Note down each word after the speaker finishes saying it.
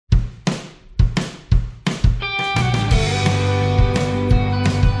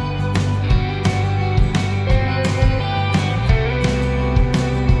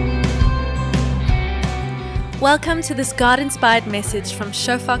Welcome to this God-inspired message from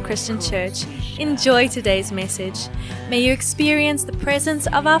Shofar Christian Church. Enjoy today's message. May you experience the presence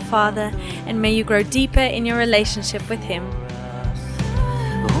of our Father and may you grow deeper in your relationship with Him.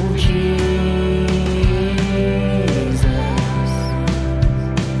 Oh, Jesus,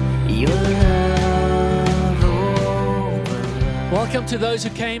 your love over. Welcome to those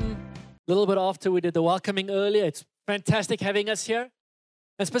who came a little bit after we did the welcoming earlier. It's fantastic having us here.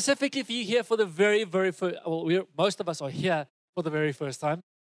 And specifically, if you're here for the very first, most of us are here for the very first time.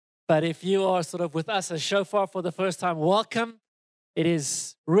 But if you are sort of with us as Shofar for the first time, welcome. It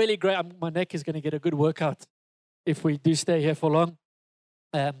is really great. My neck is going to get a good workout if we do stay here for long.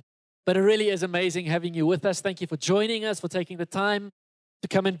 But it really is amazing having you with us. Thank you for joining us, for taking the time to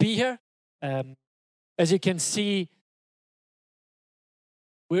come and be here. As you can see,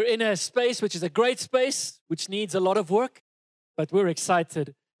 we're in a space which is a great space, which needs a lot of work. But we're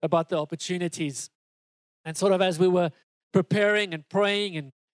excited about the opportunities. And sort of as we were preparing and praying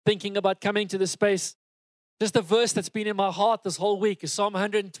and thinking about coming to this space, just a verse that's been in my heart this whole week is Psalm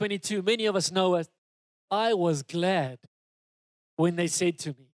 122. Many of us know it. I was glad when they said to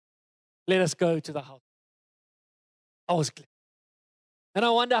me, let us go to the house. I was glad. And I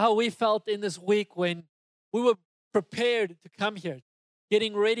wonder how we felt in this week when we were prepared to come here,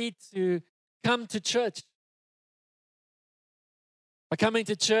 getting ready to come to church. By coming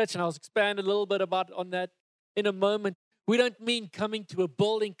to church, and I'll expand a little bit on that in a moment, we don't mean coming to a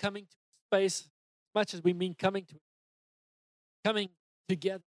building, coming to a space, as much as we mean coming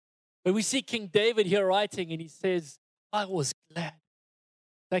together. But we see King David here writing, and he says, I was glad.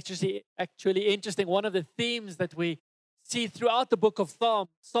 It's actually interesting. One of the themes that we see throughout the book of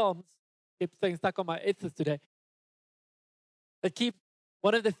Psalms, keep things stuck on my ethos today,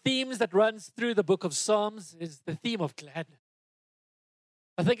 one of the themes that runs through the book of Psalms is the theme of gladness.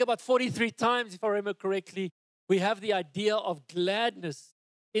 I think about 43 times, if I remember correctly, we have the idea of gladness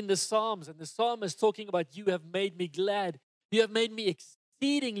in the Psalms. And the psalm is talking about, you have made me glad. You have made me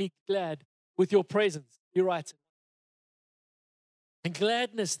exceedingly glad with your presence. He writes. And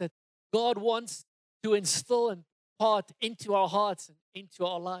gladness that God wants to instill and impart into our hearts and into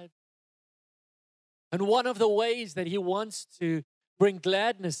our lives. And one of the ways that He wants to bring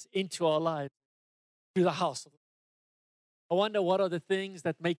gladness into our lives through the house of God. I wonder what are the things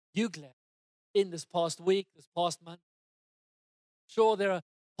that make you glad in this past week, this past month. Sure, there are a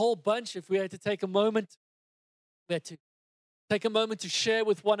whole bunch. If we had to take a moment, to share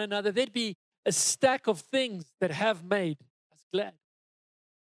with one another, there'd be a stack of things that have made us glad.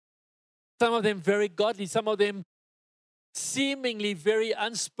 Some of them very godly, some of them seemingly very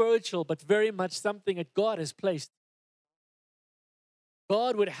unspiritual, but very much something that God has placed.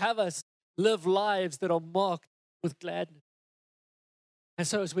 God would have us live lives that are marked with gladness. And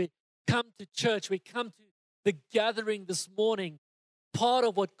so as we come to church, we come to the gathering this morning, part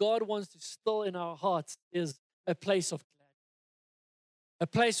of what God wants to instill in our hearts is a place of gladness. A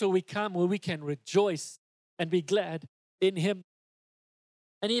place where we come, where we can rejoice and be glad in Him.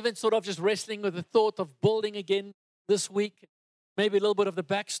 And even sort of just wrestling with the thought of building again this week. Maybe a little bit of the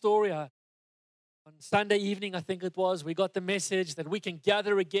backstory. On Sunday evening, I think it was, we got the message that we can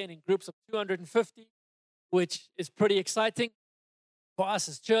gather again in groups of 250, which is pretty exciting for us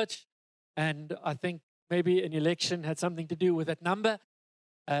as church, and I think maybe an election had something to do with that number.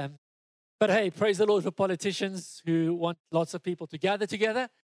 But hey, praise the Lord for politicians who want lots of people to gather together.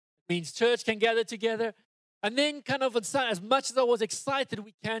 It means church can gather together. And then kind of as much as I was excited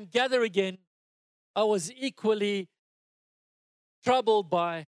we can gather again, I was equally troubled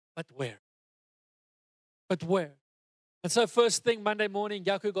by, but where? But where? And so first thing Monday morning,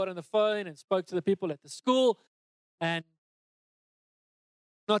 Yaku got on the phone and spoke to the people at the school, and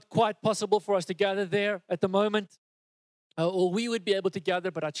not quite possible for us to gather there at the moment. Or we would be able to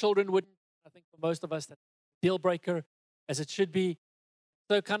gather, but our children wouldn't. I think for most of us, that's a deal breaker, as it should be.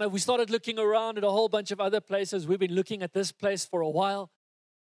 So we started looking around at a whole bunch of other places. We've been looking at this place for a while,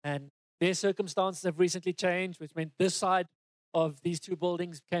 and their circumstances have recently changed, which meant this side of these two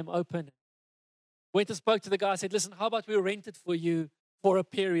buildings became open. Went and spoke to the guy, said, listen, how about we rent it for you for a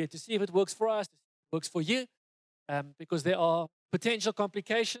period to see if it works for us, if it works for you, because there are potential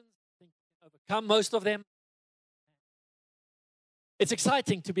complications. I think we can overcome most of them. It's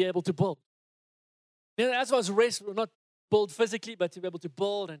exciting to be able to build. As I was not build physically, but to be able to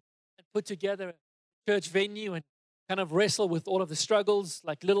build and put together a church venue and kind of wrestle with all of the struggles,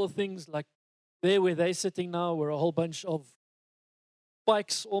 like little things like there where they're sitting now, were a whole bunch of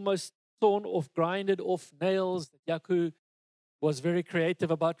spikes almost torn off, grinded off nails that Yaku was very creative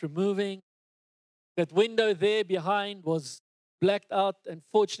about removing. That window there behind was blacked out, and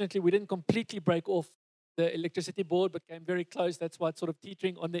fortunately we didn't completely break off the electricity board, but came very close. That's why it's sort of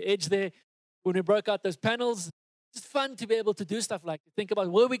teetering on the edge there. When we broke out those panels, it's fun to be able to do stuff like that. Think about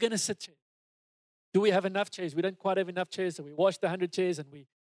where are we going to sit chairs? Do we have enough chairs? We don't quite have enough chairs, so we washed 100 chairs and we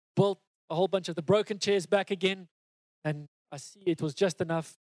built a whole bunch of the broken chairs back again. And I see it was just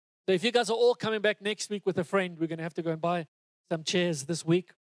enough. So if you guys are all coming back next week with a friend, we're going to have to go and buy some chairs this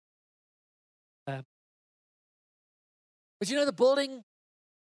week. But you know, the building,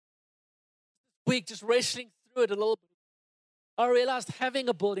 week just wrestling through it a little bit, I realized having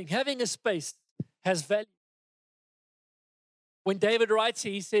a building, having a space has value. When David writes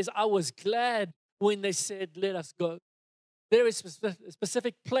here, he says, I was glad when they said, let us go. There is a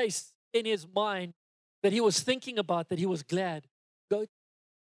specific place in his mind that he was thinking about, that he was glad. Go.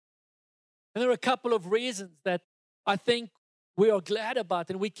 And there are a couple of reasons that I think we are glad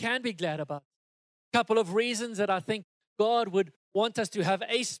about and we can be glad about. A couple of reasons that I think God would want us to have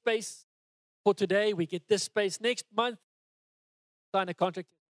a space for today. We get this space next month. Sign a contract.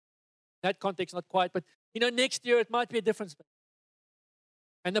 That context, not quite, but next year it might be a different space.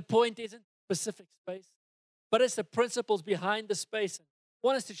 And the point isn't specific space, but it's the principles behind the space. And I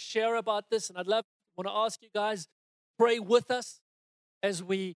want us to share about this, and want to ask you guys, pray with us as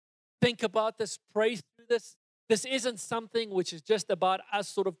we think about this, pray through this. This isn't something which is just about us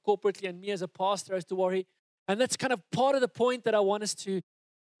sort of corporately and me as a pastor has to worry. And that's kind of part of the point that I want us to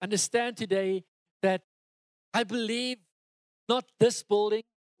understand today, that I believe not this building,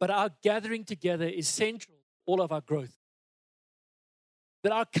 but our gathering together is central to all of our growth.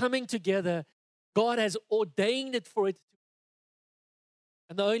 That our coming together, God has ordained it for it.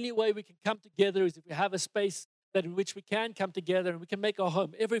 And the only way we can come together is if we have a space in which we can come together and we can make our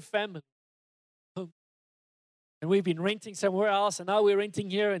home, every family home. And we've been renting somewhere else, and now we're renting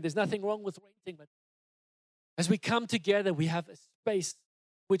here, and there's nothing wrong with renting. But as we come together, we have a space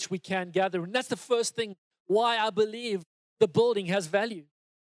which we can gather. And that's the first thing why I believe the building has value.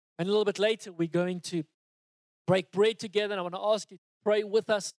 And a little bit later, we're going to break bread together. And I want to ask you to pray with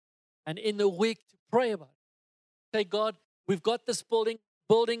us, and in the week to pray about it. Say, God, we've got this building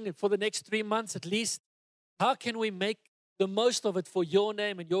for the next 3 months at least. How can we make the most of it for your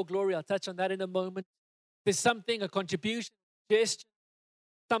name and your glory? I'll touch on that in a moment. There's something, a contribution, gesture,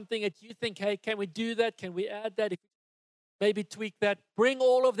 something that you think, hey, can we do that? Can we add that? If maybe tweak that. Bring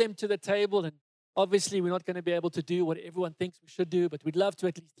all of them to the table. And obviously, we're not going to be able to do what everyone thinks we should do, but we'd love to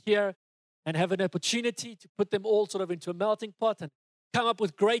at least hear and have an opportunity to put them all sort of into a melting pot and come up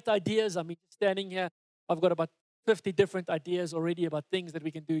with great ideas. I mean, standing here, I've got about 50 different ideas already about things that we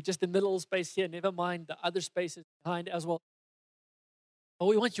can do just in the little space here, never mind the other spaces behind as well. But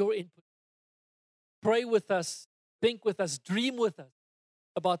we want your input. Pray with us, think with us, dream with us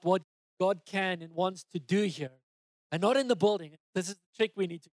about what God can and wants to do here. And not in the building. This is the trick we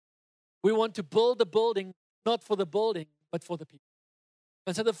need to do. We want to build the building, not for the building, but for the people.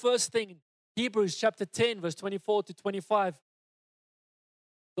 And so the first thing in Hebrews chapter 10, verse 24 to 25,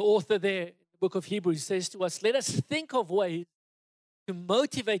 the author there in the book of Hebrews says to us, let us think of ways to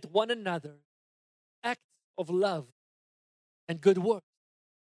motivate one another, acts of love and good works.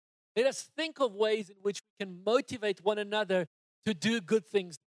 Let us think of ways in which we can motivate one another to do good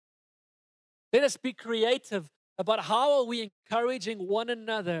things. Let us be creative about how are we encouraging one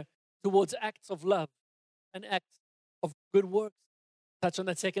another towards acts of love and acts of good works. Touch on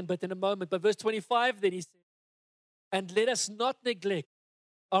that second bit in a moment. But verse 25 then he says, and let us not neglect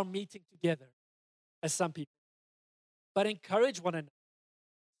our meeting together as some people, but encourage one another,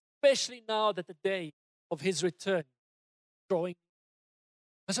 especially now that the day of his return is drawing.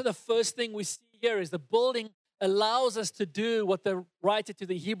 And so the first thing we see here is the building allows us to do what the writer to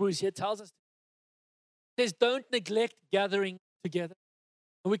the Hebrews here tells us. He says, don't neglect gathering together.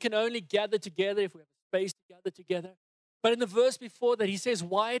 And we can only gather together if we have a space to gather together. But in the verse before that, he says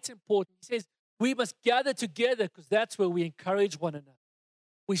why it's important. He says we must gather together because that's where we encourage one another.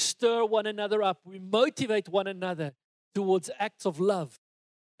 We stir one another up. We motivate one another towards acts of love.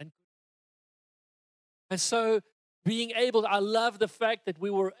 And so being able, I love the fact that we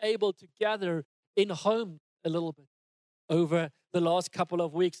were able to gather in home a little bit over the last couple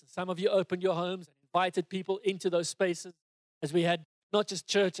of weeks. And some of you opened your homes and invited people into those spaces as we had not just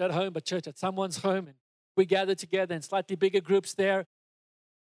church at home, but church at someone's home. And we gathered together in slightly bigger groups there.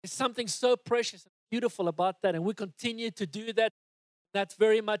 There's something so precious and beautiful about that. And we continue to do that. That's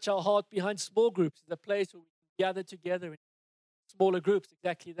very much our heart behind small groups. It's a place where we can gather together in smaller groups,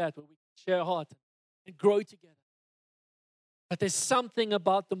 exactly that, where we can share heart and grow together. But there's something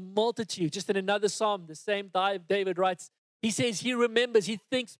about the multitude. Just in another psalm, the same David writes, he says he remembers, he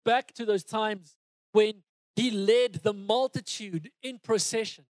thinks back to those times when he led the multitude in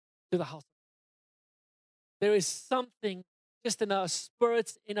procession to the house. There is something just in our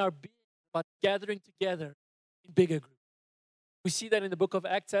spirits, in our being, about gathering together in bigger groups. We see that in the book of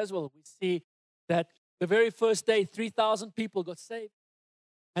Acts as well. We see that the very first day, 3,000 people got saved.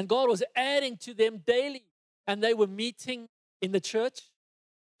 And God was adding to them daily. And they were meeting in the church,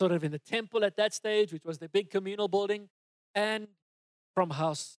 sort of in the temple at that stage, which was the big communal building, and from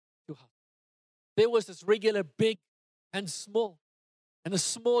house to house. There was this regular big and small. And the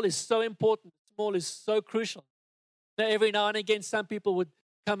small is so important. The small is so crucial. Now, every now and again, some people would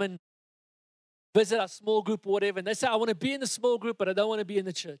come and visit our small group or whatever, and they say, I want to be in the small group, but I don't want to be in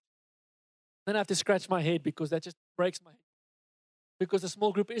the church. Then I have to scratch my head because that just breaks my head. Because the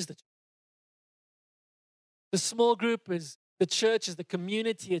small group is the church. The small group is the church, is the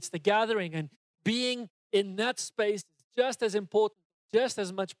community, it's the gathering, and being in that space is just as important, just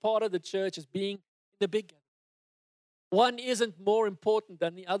as much part of the church as being in the big gathering. One isn't more important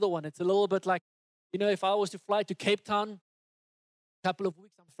than the other one. It's a little bit like, if I was to fly to Cape Town, a couple of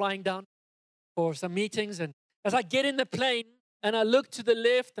weeks, I'm flying down for some meetings, and as I get in the plane and I look to the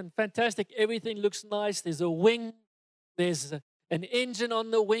left, and fantastic, everything looks nice. There's a wing, there's an engine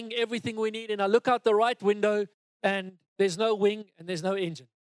on the wing, everything we need, and I look out the right window and there's no wing and there's no engine.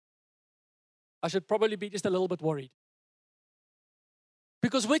 I should probably be just a little bit worried.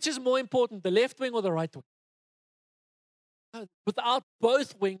 Because which is more important, the left wing or the right wing? Without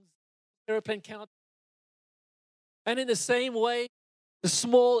both wings, the airplane cannot. And in the same way, the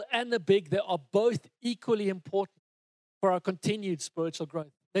small and the big, they are both equally important for our continued spiritual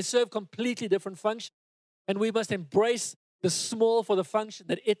growth. They serve completely different functions. And we must embrace the small for the function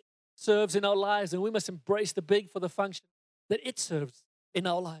that it serves in our lives. And we must embrace the big for the function that it serves in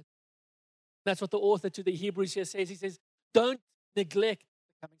our lives. That's what the author to the Hebrews here says. He says, don't neglect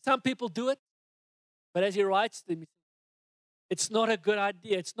the coming. Some people do it, but as he writes to me, it's not a good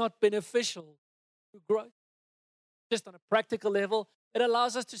idea. It's not beneficial to grow. Just on a practical level, it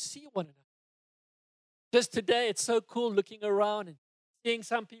allows us to see one another. Just today, it's so cool looking around and seeing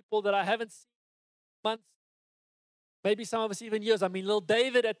some people that I haven't seen in months, maybe some of us even years. I mean, little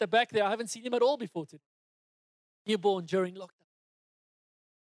David at the back there, I haven't seen him at all before today. Newborn during lockdown.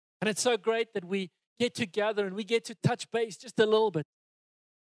 And it's so great that we get together and we get to touch base just a little bit.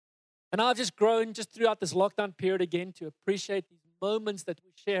 And I've just grown just throughout this lockdown period again to appreciate these moments that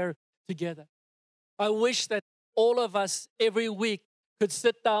we share together. I wish that all of us every week could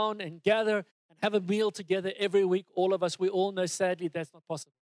sit down and gather and have a meal together every week. All of us, we all know sadly that's not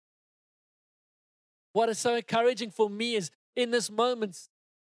possible. What is so encouraging for me is in this moment,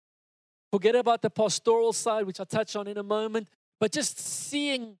 forget about the pastoral side, which I'll touch on in a moment, but just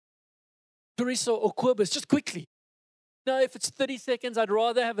seeing Teresa or Quibus just quickly. If it's 30 seconds, I'd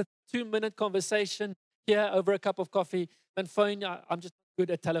rather have a 2-minute conversation here over a cup of coffee than phone. I'm just good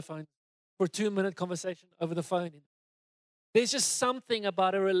at telephone for a 2-minute conversation over the phone. There's just something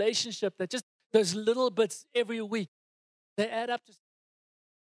about a relationship that just those little bits every week, they add up to.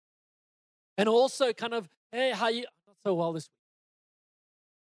 And also kind of, hey, how you? Not so well this week.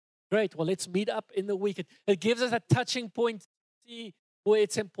 Great, well, let's meet up in the week. It gives us a touching point to see where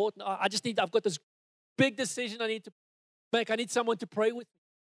it's important. I've got this big decision I need to make. I need someone to pray with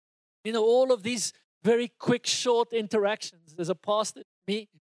me. All of these very quick, short interactions as a pastor, me,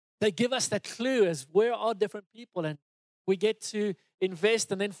 they give us that clue as where are different people, and we get to invest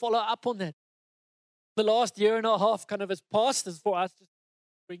and then follow up on that. The last year and a half kind of as pastors for us, just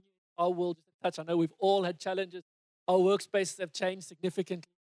bring our world just a touch. I know we've all had challenges. Our workspaces have changed significantly.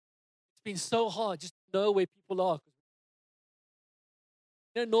 It's been so hard just to know where people are.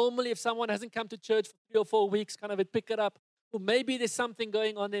 Normally if someone hasn't come to church for 3 or 4 weeks, kind of I'd pick it up. Well, maybe there's something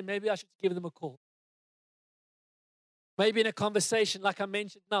going on there. Maybe I should give them a call. Maybe in a conversation, like I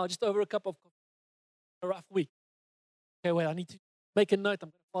mentioned now, just over a cup of coffee. A rough week. Okay, well, I need to make a note. I'm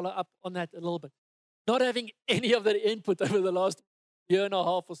going to follow up on that a little bit. Not having any of that input over the last year and a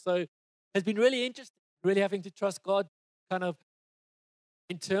half or so has been really interesting. Really having to trust God kind of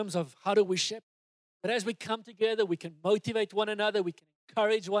in terms of how do we shepherd. But as we come together, we can motivate one another. We can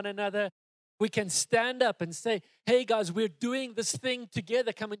encourage one another. We can stand up and say, hey guys, we're doing this thing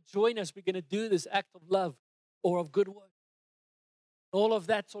together. Come and join us. We're going to do this act of love or of good work. All of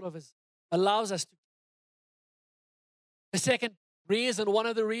that sort of allows us to. The second reason, one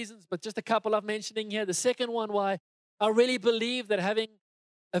of the reasons, but just a couple I'm mentioning here. The second one why I really believe that having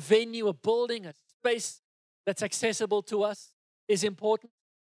a venue, a building, a space that's accessible to us is important.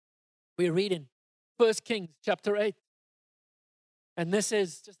 We read in 1 Kings chapter 8. And this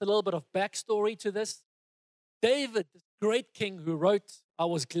is just a little bit of backstory to this. David, this great king who wrote, I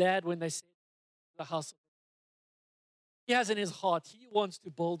was glad when they said the house of God. He has in his heart, he wants to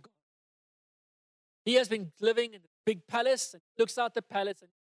build God. He has been living in a big palace and looks out the palace.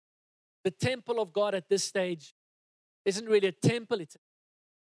 And the temple of God at this stage isn't really a temple. He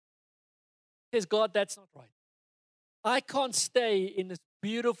says, God, that's not right. I can't stay in this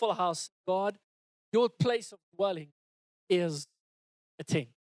beautiful house. God, your place of dwelling is a tent.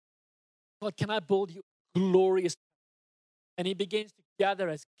 God, can I build you a glorious? And he begins to gather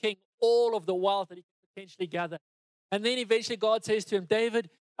as king all of the wealth that he can potentially gather. And then eventually God says to him, David,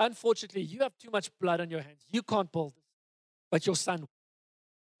 unfortunately, you have too much blood on your hands. You can't build this, but your son will.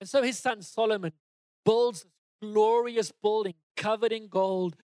 And so his son Solomon builds this glorious building covered in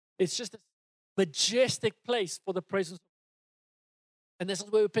gold. It's just a majestic place for the presence of God. And this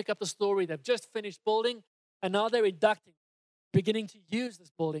is where we pick up the story. They've just finished building, and now they're inducting, beginning to use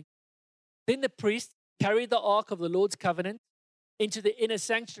this building. Then the priest carried the ark of the Lord's covenant into the inner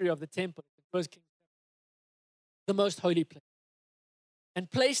sanctuary of the temple, the most holy place, and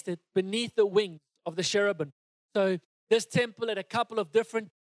placed it beneath the wings of the cherubim. So this temple had a couple of different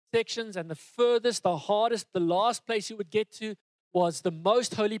sections, and the furthest, the hardest, the last place you would get to was the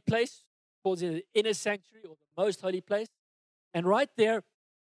most holy place, called the inner sanctuary or the most holy place. And right there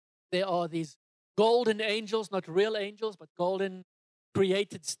are these golden angels, not real angels, but golden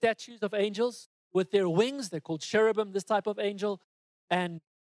created statues of angels with their wings. They're called cherubim, this type of angel. And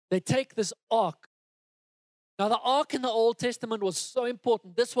they take this ark. Now, the ark in the Old Testament was so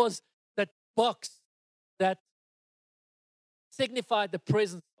important. This was that box that signified the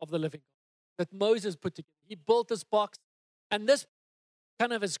presence of the living God that Moses put together. He built this box. And this,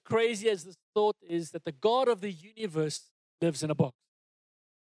 kind of as crazy as this thought is, that the God of the universe lives in a box.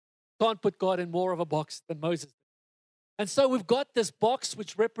 Can't put God in more of a box than Moses did. And so we've got this box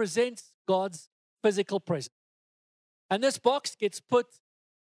which represents God's physical presence. And this box gets put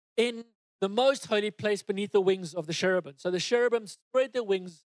in the most holy place beneath the wings of the cherubim. So the cherubim spread their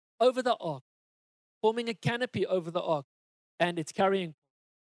wings over the ark, forming a canopy over the ark, and it's carrying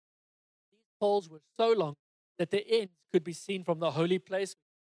poles. These poles were so long that the ends could be seen from the holy place,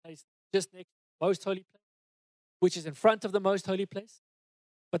 just next to the most holy place, which is in front of the most holy place,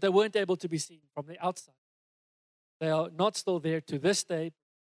 but they weren't able to be seen from the outside. They are not still there to this day.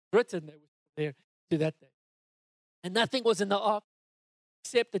 Written, they were still there to that day. And nothing was in the ark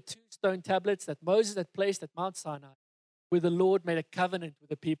except the 2 stone tablets that Moses had placed at Mount Sinai, where the Lord made a covenant with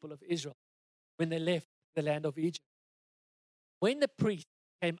the people of Israel when they left the land of Egypt. When the priest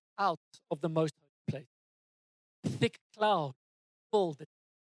came out of the most holy place, a thick cloud filled it.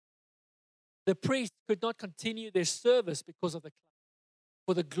 The priests could not continue their service because of the cloud,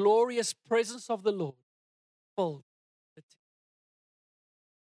 for the glorious presence of the Lord filled the temple.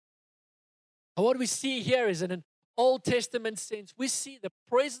 And what we see here is, in an Old Testament sense, we see the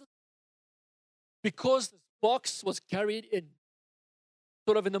presence, because this box was carried in.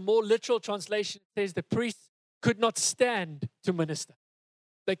 Sort of in the more literal translation, it says the priests could not stand to minister.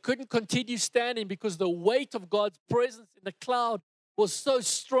 They couldn't continue standing because the weight of God's presence in the cloud was so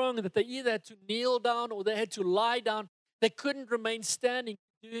strong that they either had to kneel down or they had to lie down. They couldn't remain standing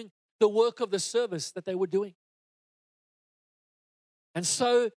doing the work of the service that they were doing. And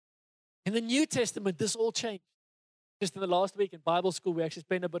so in the New Testament, this all changed. Just in the last week in Bible school, we actually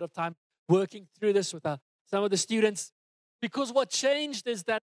spent a bit of time working through this with some of the students. Because what changed is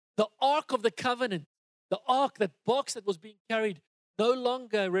that the Ark of the Covenant, the ark, that box that was being carried, no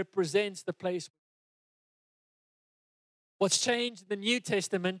longer represents the place. What's changed in the New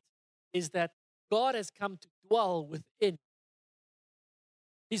Testament is that God has come to dwell within.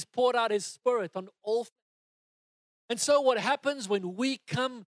 He's poured out His Spirit on all flesh. And so what happens when we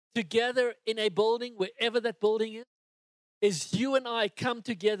come together in a building, wherever that building is you and I come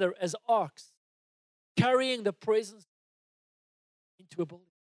together as arks, carrying the presence into a building.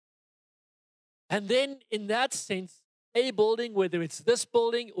 And then in that sense, a building, whether it's this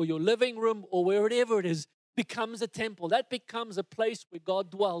building or your living room or wherever it is, becomes a temple. That becomes a place where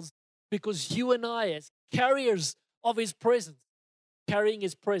God dwells, because you and I, as carriers of His presence, carrying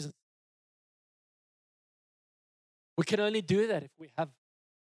His presence. We can only do that if we have.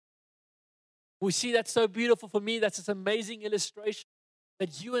 We see that so beautiful. For me, that's this amazing illustration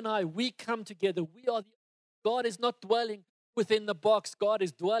that you and I, we come together. God is not dwelling within the box. God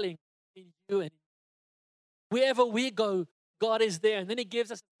is dwelling in you. And wherever we go, God is there. And then He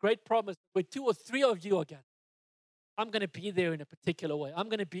gives us a great promise. Where 2 or 3 of you are gathered, I'm going to be there in a particular way. I'm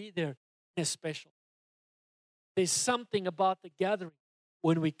going to be there in a special way. There's something about the gathering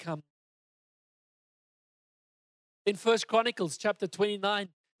when we come. In 1 Chronicles chapter 29,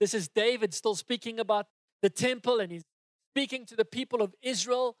 this is David still speaking about the temple, and he's speaking to the people of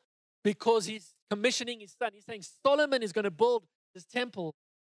Israel because he's commissioning his son. He's saying Solomon is going to build this temple.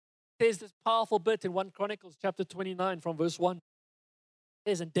 says this powerful bit in 1 Chronicles chapter 29 from verse 1. It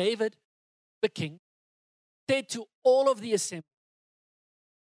says, and David, the king, said to all of the assembly,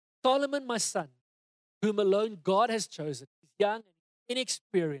 Solomon, my son, whom alone God has chosen, is young and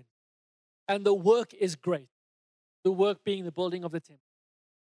inexperienced, and the work is great. The work being the building of the temple.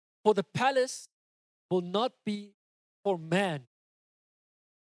 For the palace will not be for man,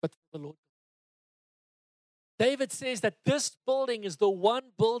 but for the Lord. David says that this building is the one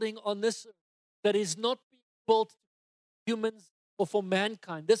building on this earth that is not being built for humans or for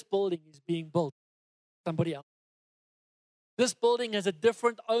mankind. This building is being built for somebody else. This building has a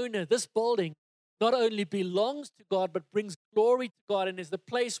different owner. This building not only belongs to God, but brings glory to God and is the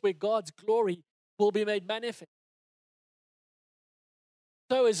place where God's glory will be made manifest.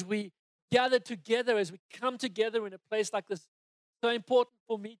 So as we gather together, as we come together in a place like this, so important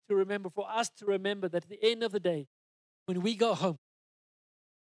for me to remember, for us to remember that at the end of the day, when we go home,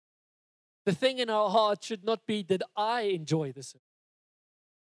 the thing in our heart should not be, did I enjoy this?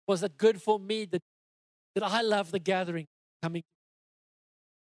 Was it good for me? Did I love the gathering coming?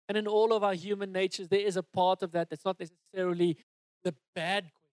 And in all of our human natures, there is a part of that that's not necessarily the bad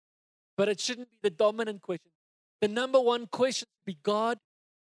question, but it shouldn't be the dominant question. The number one question should be, God,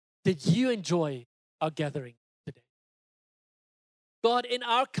 did you enjoy our gathering today? God, in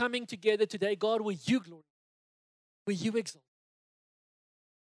our coming together today, God, will you glorify? Will you exalt?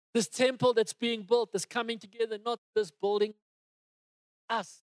 This temple that's being built, this coming together, not this building,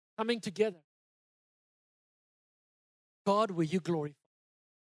 us coming together. God, will you glorify?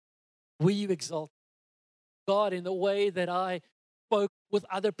 Will you exalt? God, in the way that I spoke with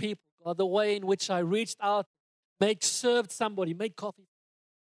other people, God, the way in which I reached out, served somebody, made coffee.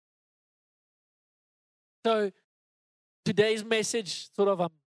 So today's message, I'm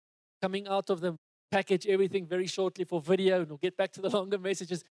coming out of the package, everything very shortly for video, and we'll get back to the longer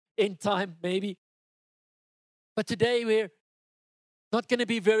messages in time, maybe. But today we're not going to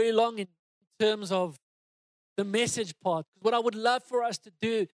be very long in terms of the message part. What I would love for us to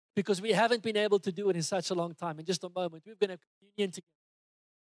do, because we haven't been able to do it in such a long time, in just a moment, we're going to have communion together.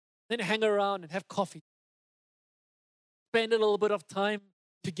 Then hang around and have coffee. Spend a little bit of time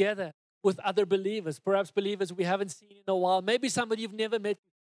together with other believers, perhaps believers we haven't seen in a while, maybe somebody you've never met.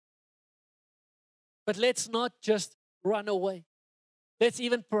 But let's not just run away. Let's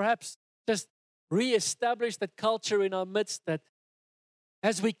even perhaps just reestablish that culture in our midst that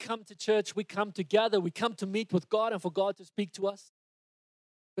as we come to church, we come together, we come to meet with God and for God to speak to us.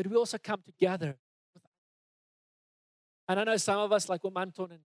 But we also come together. And I know some of us, like Anton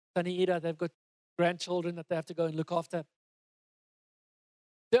and Tani Ida, they've got grandchildren that they have to go and look after.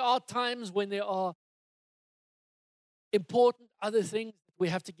 There are times when there are important other things that we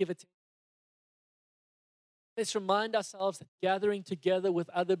have to give attention. Let's remind ourselves that gathering together with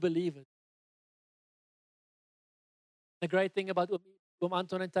other believers. The great thing about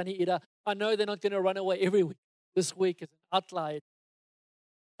Anton and Tani Ida, I know they're not going to run away every week. This week is an outlier.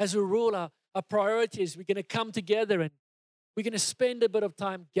 As a rule, our priority is we're going to come together and we're going to spend a bit of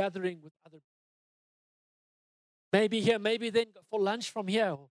time gathering with other people. Maybe here, maybe then go for lunch from here,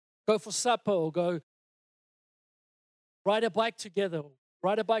 or go for supper, or go ride a bike together, or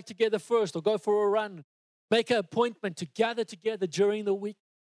ride a bike together first, or go for a run. Make an appointment to gather together during the week.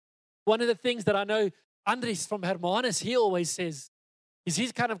 One of the things that I know Andries from Hermanus, he always says, is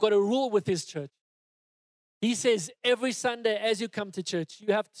he's kind of got a rule with his church. He says every Sunday as you come to church,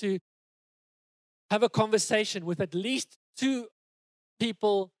 you have to have a conversation with at least 2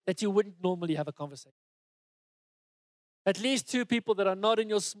 people that you wouldn't normally have a conversation. At least 2 people that are not in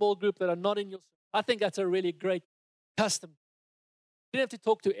your small group, that are not in your... I think that's a really great custom. You don't have to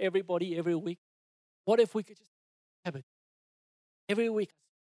talk to everybody every week. What if we could just have it? Every week,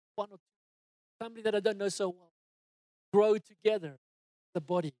 1 or 2, somebody that I don't know so well, grow together, the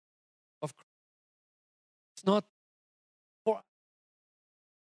body of Christ. It's not for us.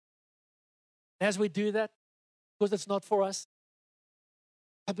 As we do that, because it's not for us,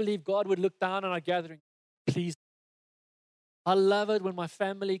 I believe God would look down on our gathering. Please. I love it when my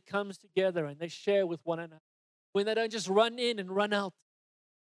family comes together and they share with one another. When they don't just run in and run out.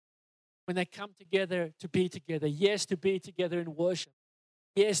 When they come together to be together. Yes, to be together in worship.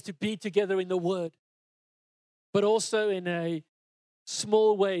 Yes, to be together in the Word. But also in a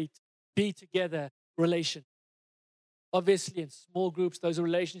small way, to be together relation. Obviously, in small groups, those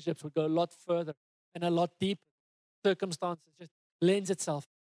relationships would go a lot further and a lot deeper. Circumstances just lends itself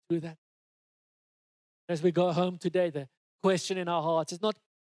to that. As we go home today, the question in our hearts is not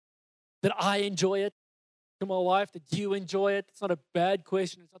that I enjoy it. To my wife, did you enjoy it? It's not a bad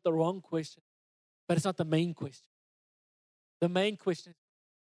question. It's not the wrong question. But it's not the main question. The main question is,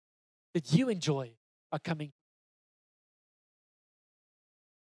 that you enjoy are coming.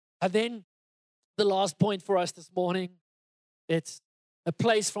 And then the last point for us this morning, it's a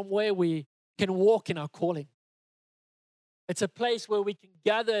place from where we can walk in our calling. It's a place where we can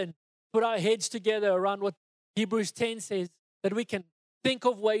gather and put our heads together around what Hebrews 10 says, that we can think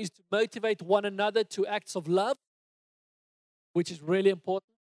of ways to motivate one another to acts of love, which is really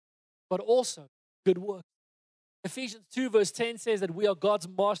important, but also good work. Ephesians 2 verse 10 says that we are God's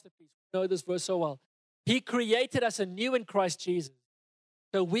masterpiece. We know this verse so well. He created us anew in Christ Jesus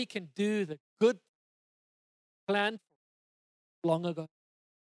so we can do the good plan long ago.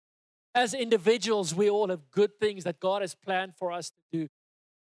 As individuals, we all have good things that God has planned for us to do.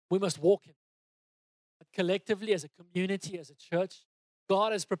 We must walk in. But collectively, as a community, as a church,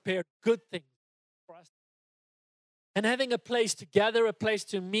 God has prepared good things for us. And having a place to gather, a place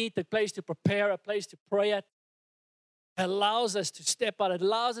to meet, a place to prepare, a place to pray at, allows us to step out. It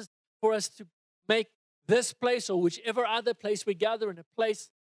allows us for us to make this place or whichever other place we gather in a place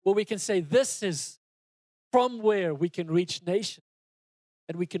where we can say, this is from where we can reach nations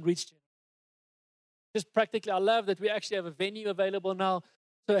and we can reach generations. Just practically, I love that we actually have a venue available now.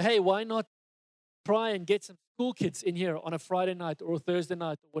 So, hey, why not try and get some school kids in here on a Friday night or a Thursday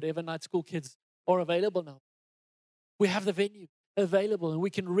night or whatever night school kids are available now. We have the venue available and we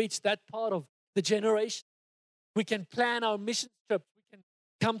can reach that part of the generation. We can plan our mission trips. We can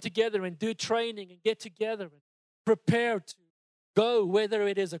come together and do training and get together and prepare to go, whether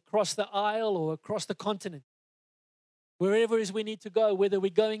it is across the aisle or across the continent. Wherever it is we need to go, whether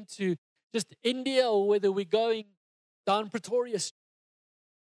we're going to just India or whether we're going down Pretoria Street.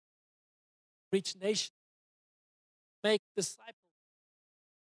 Reach nations. Make disciples.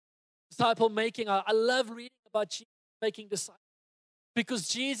 Disciple making. I love reading about Jesus making disciples because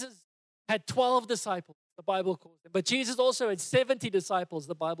Jesus had 12 disciples, the Bible calls them. But Jesus also had 70 disciples,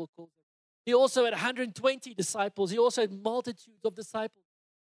 the Bible calls them. He also had 120 disciples. He also had multitudes of disciples.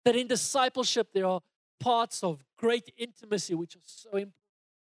 That in discipleship, there are parts of great intimacy which are so important.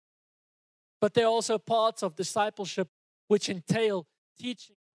 But there are also parts of discipleship which entail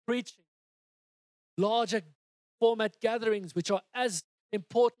teaching, preaching, larger format gatherings, which are as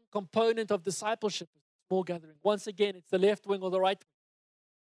important component of discipleship as small gathering. Once again, it's the left wing or the right wing.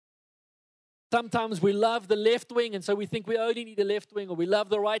 Sometimes we love the left wing, and so we think we only need the left wing, or we love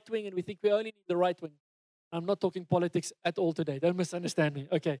the right wing, and we think we only need the right wing. I'm not talking politics at all today. Don't misunderstand me.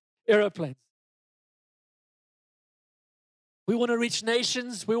 Okay, aeroplanes. We want to reach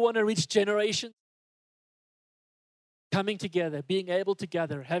nations. We want to reach generations. Coming together, being able to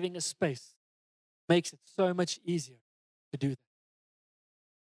gather, having a space makes it so much easier to do that.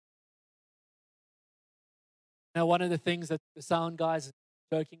 Now, one of the things that the sound guys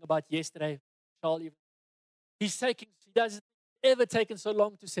were joking about yesterday, Charlie, he doesn't ever taken so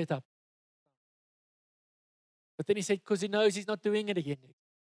long to set up. But then he said, because he knows he's not doing it again.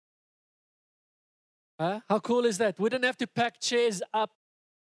 How cool is that? We don't have to pack chairs up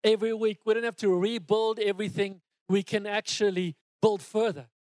every week. We don't have to rebuild everything. We can actually build further.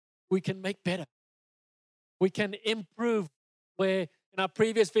 We can make better. We can improve where in our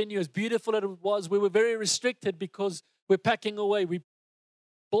previous venue, as beautiful as it was, we were very restricted because we're packing away. We're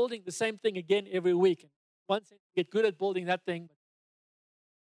building the same thing again every week. And once you get good at building that thing, but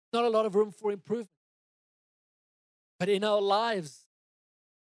not a lot of room for improvement. But in our lives,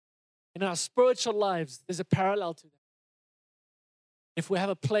 in our spiritual lives, there's a parallel to that. If we have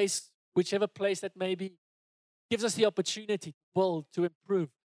a place, whichever place that may be, gives us the opportunity to build, to improve,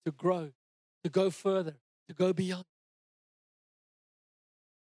 to grow, to go further, to go beyond.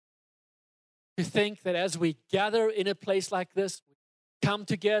 To think that as we gather in a place like this, we come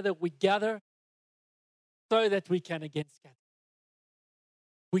together, we gather so that we can again scatter.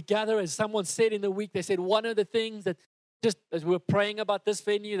 We gather, as someone said in the week, they said one of the things that just as we were praying about this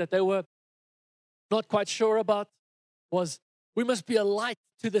venue that they were not quite sure about was we must be a light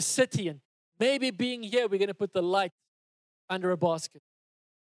to the city. And maybe being here, we're going to put the light under a basket.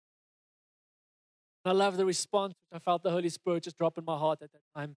 And I love the response. I felt the Holy Spirit just drop in my heart at that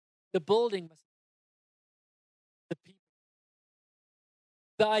time. The building must be the people.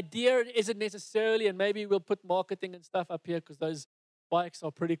 The idea isn't necessarily, and maybe we'll put marketing and stuff up here because those bikes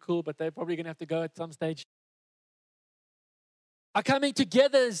are pretty cool, but they're probably going to have to go at some stage. Our coming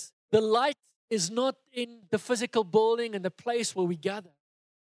together is the light is not in the physical building and the place where we gather.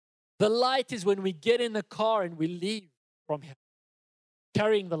 The light is when we get in the car and we leave from here,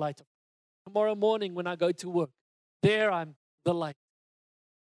 carrying the light of God. Tomorrow morning when I go to work, there I'm the light.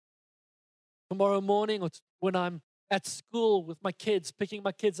 Tomorrow morning or when I'm at school with my kids, picking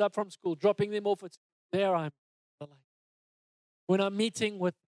my kids up from school, dropping them off at school, there I'm the light. When I'm meeting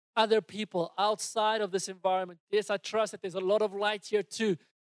with other people outside of this environment. Yes, I trust that there's a lot of light here too,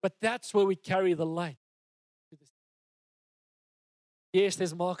 but that's where we carry the light. Yes,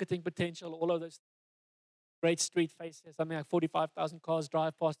 there's marketing potential, all of those great street faces. Something like 45,000 cars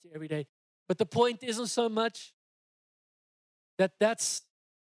drive past you every day. But the point isn't so much that that's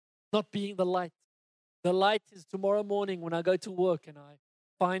not being the light. The light is tomorrow morning when I go to work and I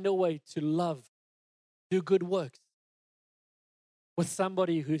find a way to love, do good works with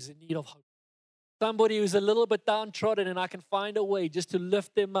somebody who's in need of hope. Somebody who's a little bit downtrodden, and I can find a way just to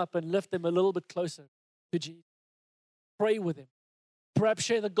lift them up and lift them a little bit closer to Jesus. Pray with them. Perhaps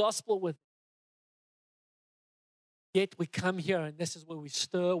share the gospel with them. Yet we come here, and this is where we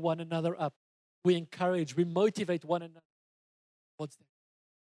stir one another up. We encourage, we motivate one another. What's that?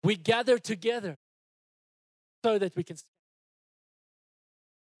 We gather together so that we can.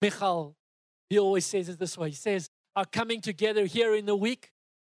 Michal, he always says it this way. He says, our coming together here in the week,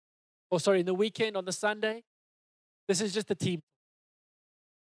 in the weekend on the Sunday, this is just a team.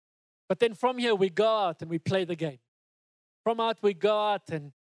 But then from here, we go out and we play the game. From out, we go out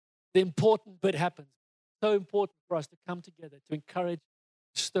and the important bit happens. So important for us to come together, to encourage,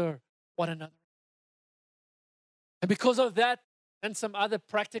 stir one another. And because of that and some other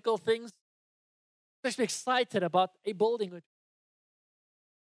practical things, I'm especially excited about a building.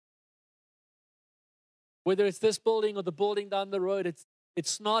 Whether it's this building or the building down the road,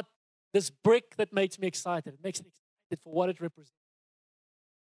 it's not this brick that makes me excited. It makes me excited for what it represents,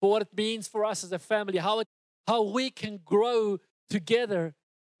 for what it means for us as a family, how we can grow together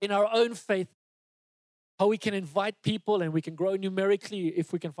in our own faith, how we can invite people and we can grow numerically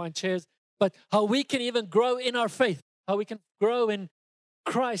if we can find chairs, but how we can even grow in our faith, how we can grow in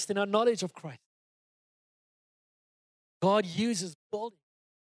Christ, in our knowledge of Christ. God uses building,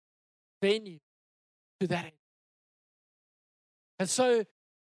 venue to that end. And so,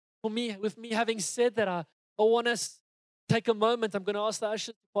 with me having said that, I want us to take a moment. I'm going to ask the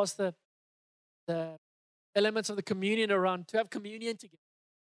ushers to pass the elements of the communion around, to have communion together.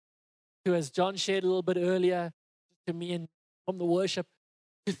 To, as John shared a little bit earlier, to me and from the worship,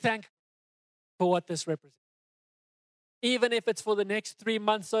 to thank for what this represents. Even if it's for the next 3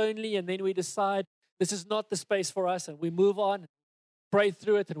 months only, and then we decide this is not the space for us, and we move on, pray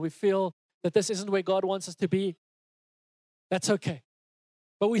through it, and we feel that this isn't where God wants us to be, that's okay.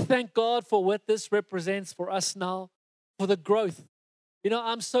 But we thank God for what this represents for us now, for the growth. You know,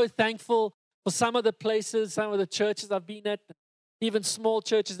 I'm so thankful for some of the places, some of the churches I've been at, even small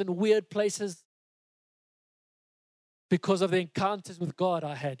churches in weird places, because of the encounters with God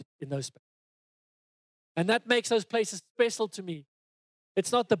I had in those places. And that makes those places special to me.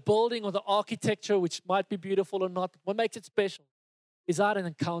 It's not the building or the architecture, which might be beautiful or not. What makes it special is I had an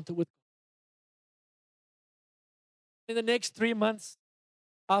encounter with God. In the next 3 months,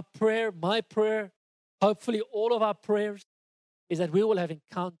 our prayer, my prayer, hopefully all of our prayers, is that we will have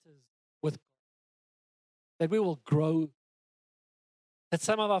encounters with God. That we will grow. That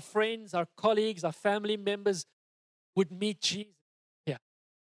some of our friends, our colleagues, our family members would meet Jesus here.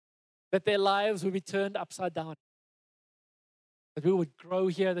 That their lives would be turned upside down. That we would grow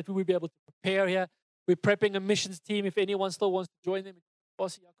here, that we would be able to prepare here. We're prepping a missions team if anyone still wants to join them.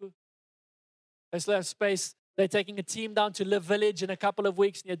 They still have space. They're taking a team down to Live Village in a couple of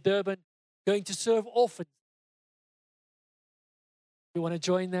weeks near Durban, going to serve orphans. If you want to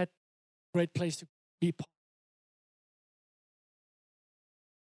join that, great place to be part.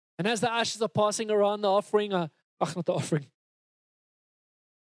 And as the ushers are passing around the offering, not the offering.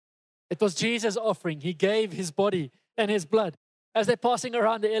 It was Jesus' offering. He gave his body and his blood. As they're passing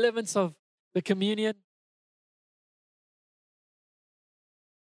around the elements of the communion,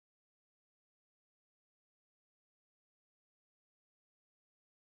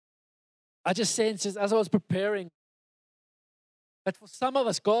 I just sensed, as I was preparing, that for some of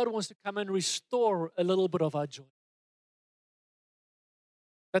us, God wants to come and restore a little bit of our joy.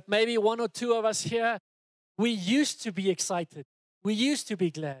 That maybe one or two of us here, we used to be excited. We used to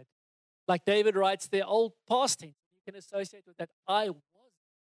be glad. Like David writes, their old past tense. You can associate with that. I was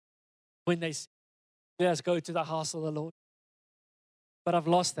when they said, let us go to the house of the Lord. But I've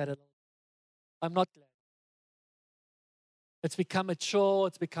lost that a little. I'm not glad. It's become a chore.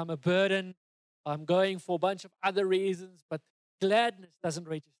 It's become a burden. I'm going for a bunch of other reasons, but gladness doesn't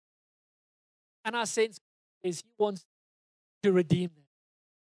register. And our sense is he wants to redeem them.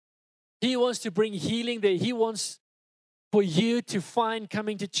 He wants to bring healing there. He wants for you to find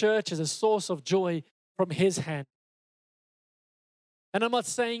coming to church as a source of joy from his hand. And I'm not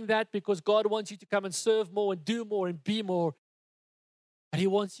saying that because God wants you to come and serve more and do more and be more. But he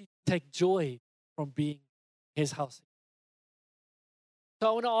wants you to take joy from being his house. So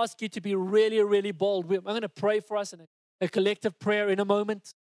I want to ask you to be really, really bold. I'm going to pray for us in a collective prayer in a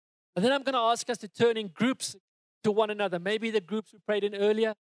moment. And then I'm going to ask us to turn in groups to one another. Maybe the groups we prayed in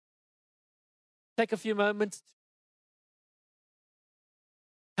earlier. Take a few moments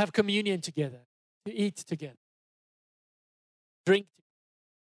to have communion together, to eat together, drink together.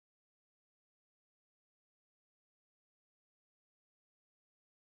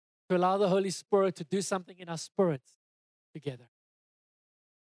 To allow the Holy Spirit to do something in our spirits together.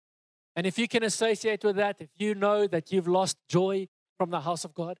 And if you can associate with that, if you know that you've lost joy from the house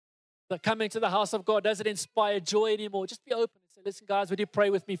of God, that coming to the house of God doesn't inspire joy anymore, just be open and say, listen, guys, would you pray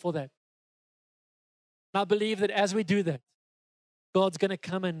with me for that? And I believe that as we do that, God's going to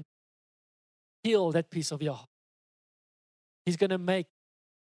come and heal that piece of your heart. He's going to make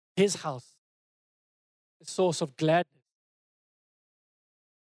His house a source of gladness.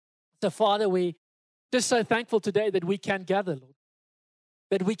 So, Father, we're just so thankful today that we can gather, Lord,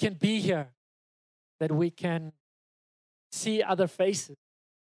 that we can be here, that we can see other faces,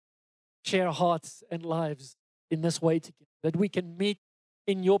 share hearts and lives in this way together, that we can meet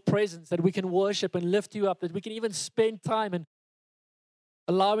in your presence, that we can worship and lift you up, that we can even spend time in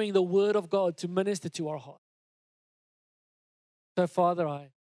allowing the Word of God to minister to our heart. So, Father, I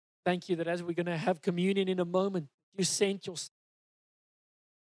thank you that as we're going to have communion in a moment, you sent your Son.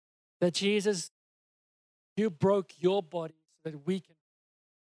 That Jesus, you broke your body so that we can.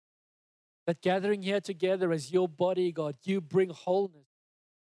 That gathering here together as your body, God, you bring wholeness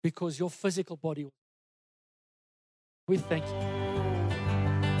because your physical body. We thank you.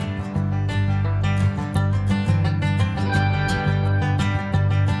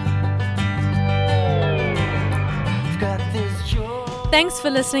 Thanks for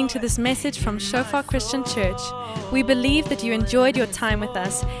listening to this message from Shofar Christian Church. We believe that you enjoyed your time with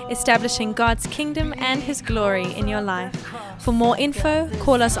us, establishing God's kingdom and His glory in your life. For more info,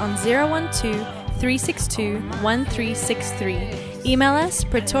 call us on 012-362-1363. Email us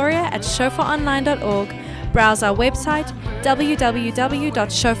pretoria@shofaronline.org. Browse our website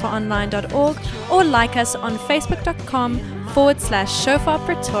www.shofaronline.org or like us on facebook.com/Shofar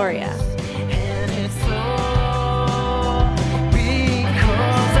Pretoria.